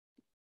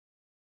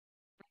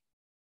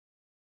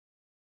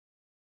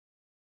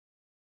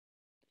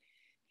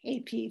Hey,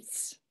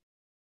 Pete's.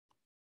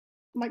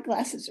 My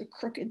glasses are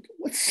crooked.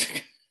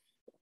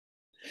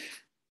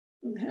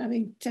 I'm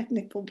having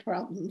technical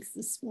problems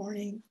this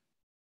morning.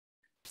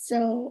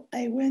 So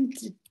I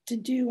went I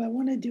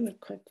want to do a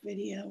quick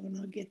video and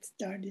I'll get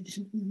started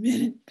in a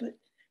minute, but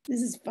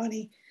this is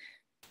funny.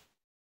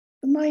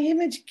 My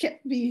image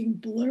kept being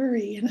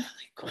blurry and I'm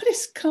like, what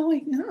is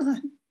going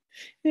on?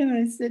 And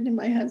I said to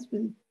my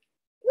husband,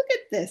 look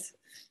at this.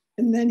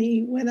 And then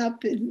he went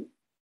up and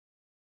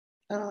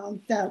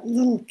that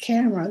little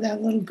camera,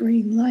 that little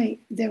green light,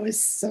 there was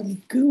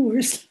some goo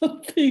or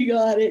something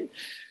on it.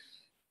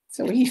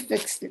 So he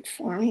fixed it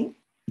for me.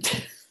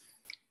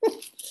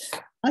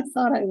 I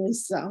thought I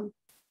was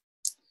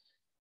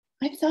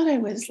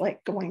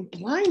like going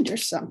blind or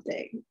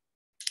something.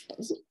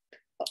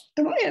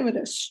 Am I having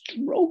a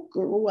stroke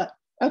or what?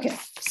 Okay,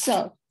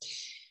 so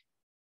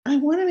I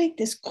want to make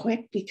this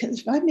quick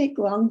because if I make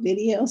long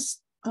videos,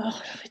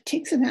 it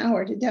takes an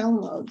hour to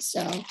download.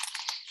 So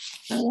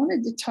I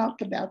wanted to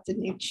talk about the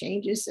new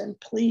changes, and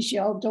please,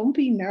 y'all, don't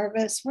be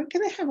nervous. We're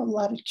going to have a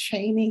lot of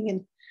training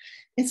and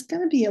it's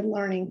going to be a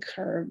learning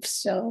curve.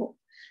 So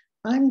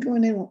I'm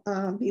going to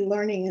be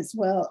learning as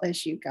well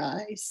as you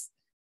guys.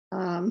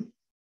 Don't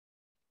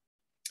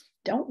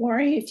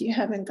worry if you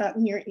haven't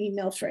gotten your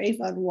email for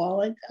AVON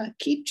Wallet.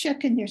 Keep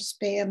checking your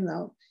spam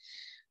though.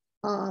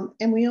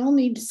 And we all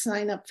need to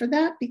sign up for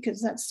that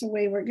because that's the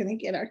way we're going to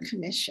get our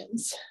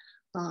commissions.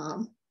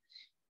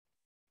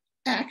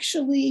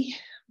 Actually,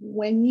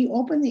 when you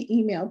open the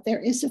email, there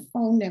is a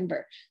phone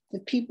number. The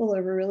people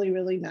are really,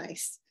 really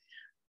nice.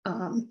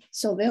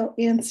 So they'll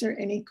answer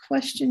any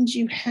questions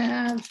you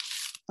have.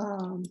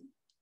 Like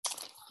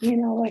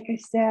I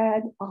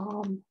said,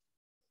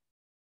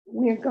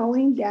 we're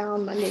going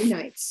down Monday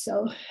nights.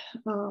 So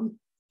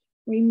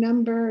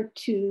remember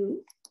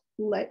to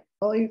let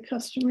all your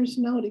customers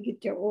know to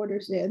get their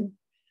orders in.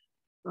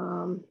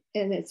 And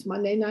it's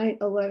Monday night,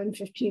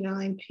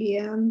 11:59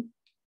 p.m.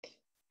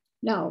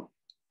 No.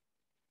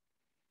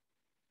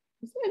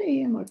 Is that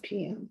AM or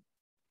PM?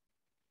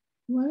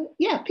 What?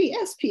 Yeah,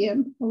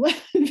 PM,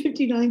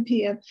 11:59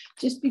 p.m.,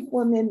 just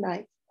before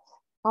midnight.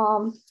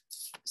 Also,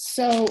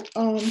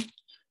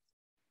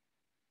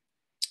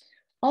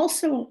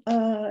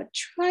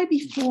 try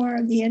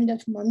before the end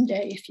of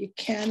Monday if you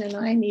can, and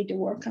I need to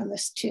work on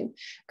this too.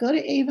 Go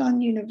to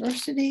AVON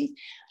University,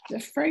 the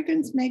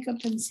fragrance,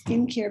 makeup, and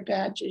skincare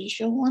badges.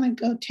 You'll want to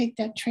go take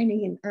that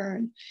training and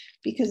earn,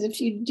 because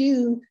if you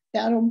do,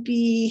 that'll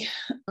be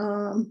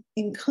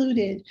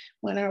included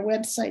when our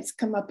websites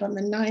come up on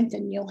the 9th,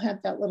 and you'll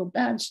have that little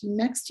badge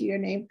next to your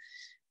name,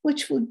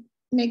 which would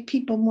make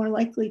people more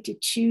likely to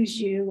choose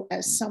you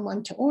as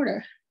someone to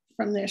order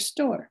from their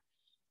store.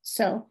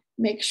 So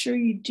make sure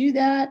you do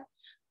that.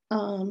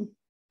 The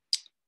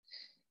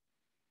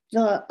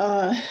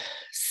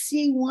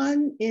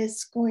C1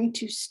 is going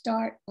to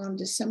start on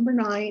December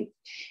 9th,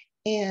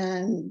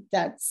 and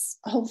that's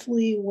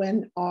hopefully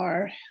when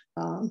our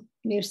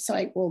new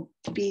site will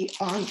be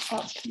on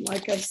up.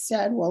 Like I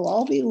said, we'll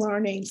all be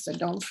learning, so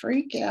don't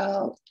freak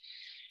out.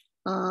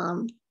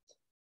 The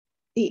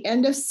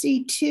end of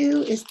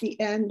C2 is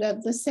the end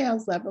of the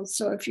sales level.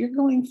 So if you're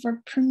going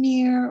for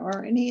Premier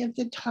or any of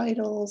the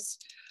titles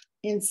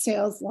in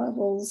sales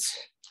levels,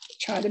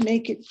 try to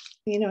make it,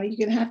 you're going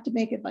to have to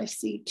make it by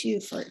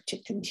C2 for it to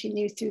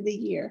continue through the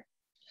year.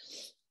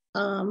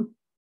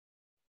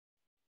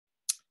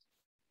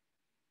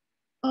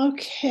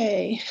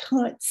 Okay,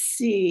 let's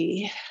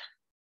see.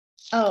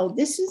 Oh,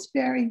 this is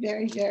very,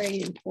 very,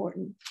 very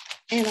important.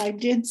 And I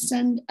did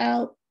send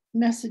out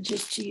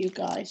messages to you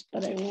guys,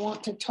 but I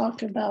want to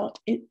talk about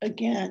it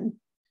again.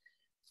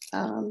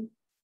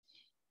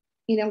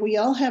 We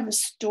all have a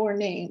store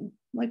name.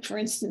 Like for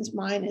instance,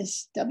 mine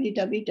is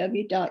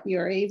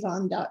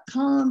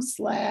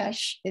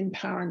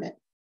www.youravon.com/empowerment.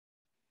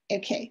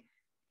 Okay,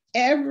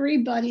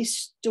 everybody's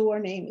store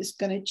name is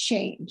going to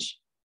change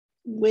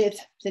with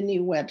the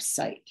new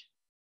website.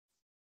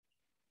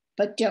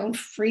 But don't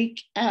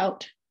freak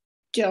out.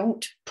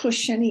 Don't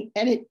push any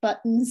edit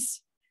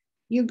buttons.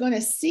 You're going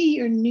to see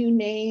your new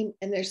name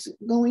and there's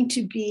going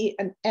to be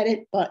an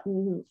edit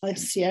button.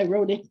 Let's see, I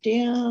wrote it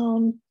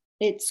down.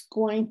 It's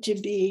going to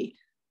be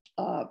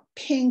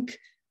pink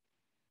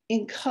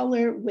in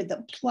color with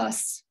a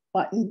plus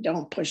button.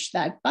 Don't push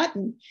that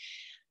button.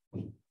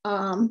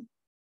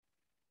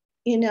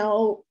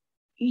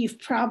 You've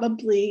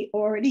probably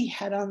already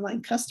had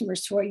online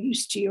customers who are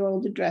used to your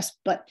old address,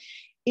 but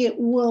it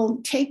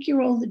will take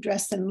your old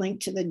address and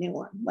link to the new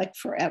one, like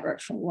forever,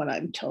 from what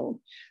I'm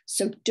told.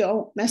 So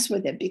don't mess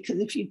with it, because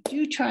if you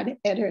do try to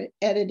edit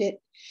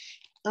it,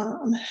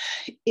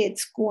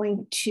 it's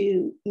going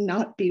to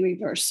not be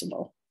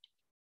reversible.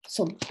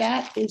 So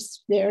that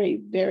is very,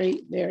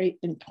 very, very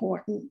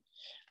important.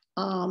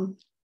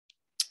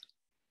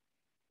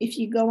 If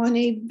you go on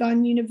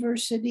AVON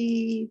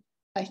University,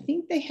 I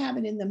think they have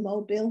it in the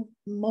mobile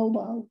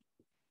MOBILE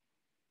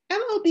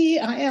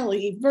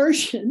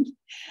version,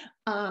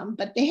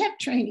 but they have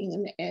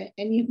training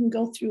and you can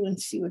go through and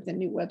see what the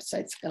new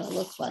website's going to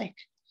look like.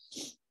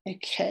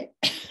 Okay.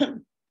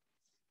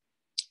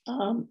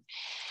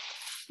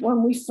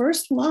 When we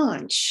first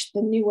launch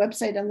the new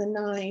website on the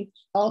 9th,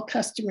 all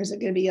customers are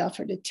going to be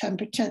offered a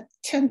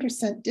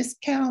 10%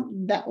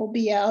 discount. That will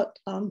be out.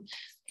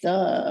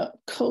 The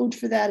code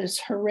for that is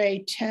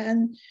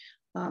Hooray10,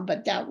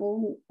 but that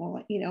will,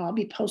 I'll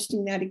be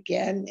posting that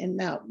again, and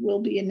that will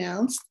be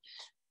announced.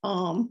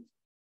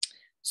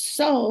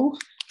 So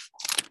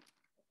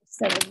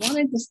I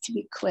wanted this to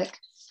be quick.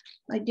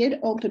 I did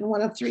open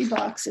one of 3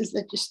 boxes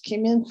that just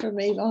came in from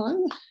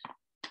AVON,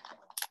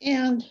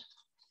 and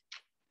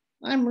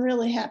I'm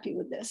really happy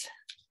with this.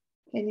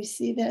 Can you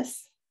see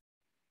this?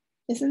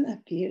 Isn't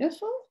that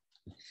beautiful?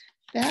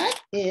 That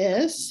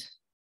is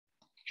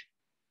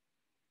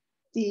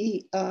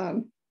the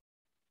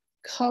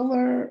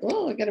color,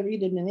 I got to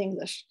read it in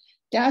English,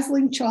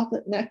 dazzling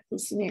chocolate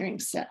necklace and earring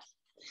set.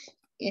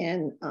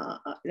 And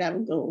that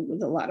would go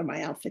with a lot of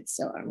my outfits,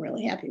 so I'm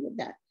really happy with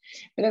that.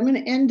 But I'm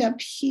going to end up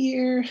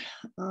here.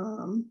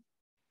 I'll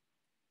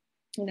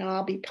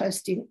be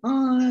posting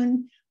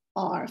on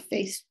our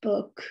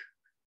Facebook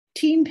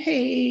team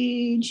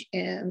page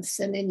and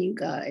sending you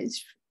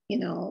guys,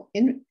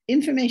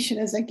 information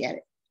as I get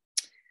it.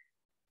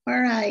 All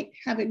right,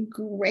 have a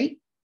great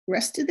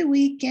rest of the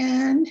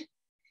weekend,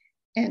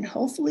 and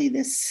hopefully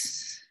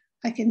this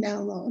I can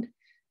download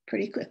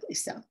pretty quickly.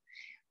 So,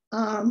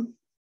 and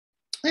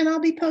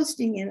I'll be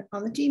posting it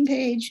on the team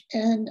page,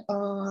 and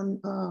on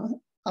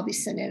I'll be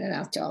sending it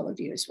out to all of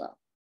you as well.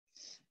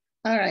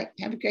 All right,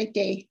 have a great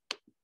day.